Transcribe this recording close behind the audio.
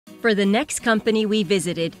For the next company we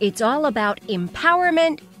visited, it's all about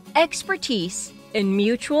empowerment, expertise, and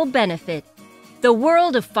mutual benefit. The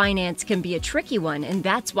world of finance can be a tricky one, and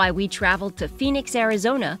that's why we traveled to Phoenix,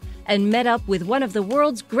 Arizona, and met up with one of the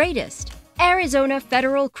world's greatest, Arizona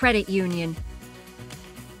Federal Credit Union.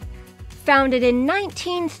 Founded in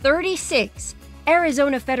 1936,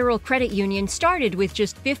 Arizona Federal Credit Union started with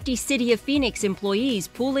just 50 City of Phoenix employees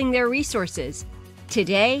pooling their resources.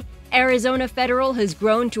 Today, Arizona Federal has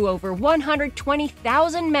grown to over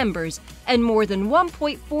 120,000 members and more than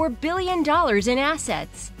 $1.4 billion in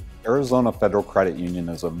assets. Arizona Federal Credit Union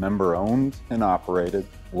is a member-owned and operated,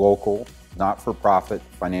 local, not-for-profit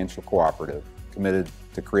financial cooperative committed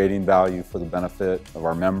to creating value for the benefit of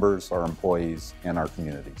our members, our employees, and our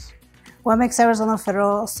communities. What makes Arizona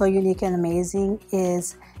Federal so unique and amazing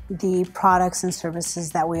is the products and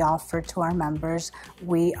services that we offer to our members.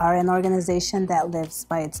 We are an organization that lives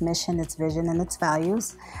by its mission, its vision, and its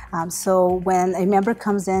values. So when a member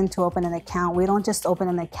comes in to open an account, we don't just open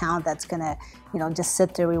an account that's gonna, just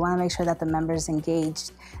sit there. We want to make sure that the member is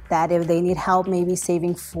engaged, that if they need help maybe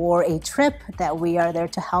saving for a trip, that we are there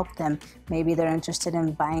to help them. Maybe they're interested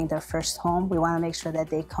in buying their first home. We want to make sure that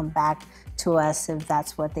they come back to us if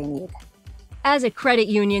that's what they need. As a credit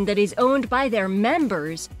union that is owned by their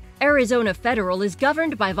members, Arizona Federal is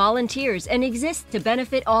governed by volunteers and exists to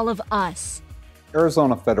benefit all of us.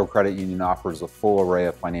 Arizona Federal Credit Union offers a full array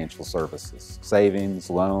of financial services: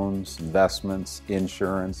 savings, loans, investments,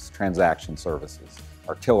 insurance, transaction services.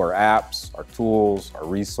 Our killer apps, our tools, our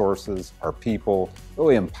resources, our people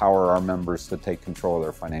really empower our members to take control of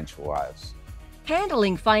their financial lives.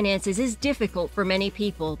 Handling finances is difficult for many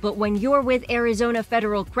people, but when you're with Arizona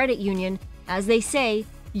Federal Credit Union, as they say,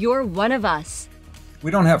 you're one of us. We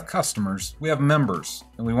don't have customers, we have members,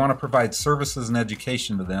 and we want to provide services and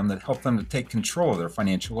education to them that help them to take control of their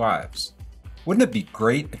financial lives. Wouldn't it be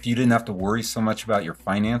great if you didn't have to worry so much about your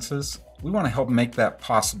finances? We want to help make that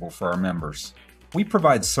possible for our members. We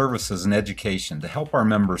provide services and education to help our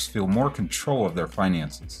members feel more control of their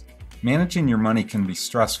finances. Managing your money can be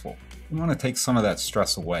stressful. We want to take some of that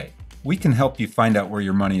stress away. We can help you find out where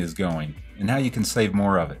your money is going and how you can save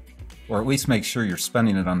more of it, or at least make sure you're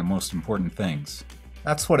spending it on the most important things.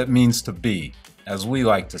 That's what it means to be, as we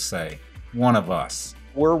like to say, one of us.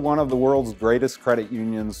 We're one of the world's greatest credit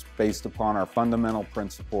unions based upon our fundamental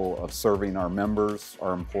principle of serving our members,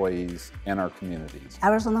 our employees, and our communities.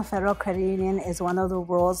 Arizona Federal Credit Union is one of the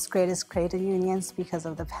world's greatest credit unions because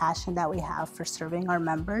of the passion that we have for serving our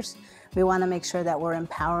members. We want to make sure that we're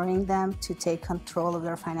empowering them to take control of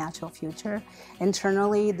their financial future.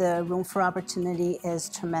 Internally, the room for opportunity is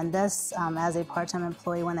tremendous. As a part-time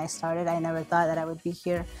employee when I started, I never thought that I would be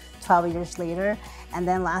here 12 years later. And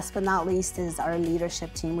then last but not least is our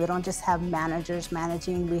leadership team. We don't just have managers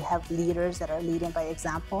managing, we have leaders that are leading by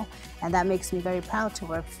example. And that makes me very proud to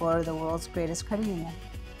work for the world's greatest credit union.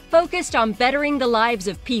 Focused on bettering the lives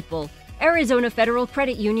of people, Arizona Federal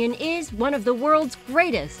Credit Union is one of the world's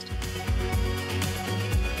greatest.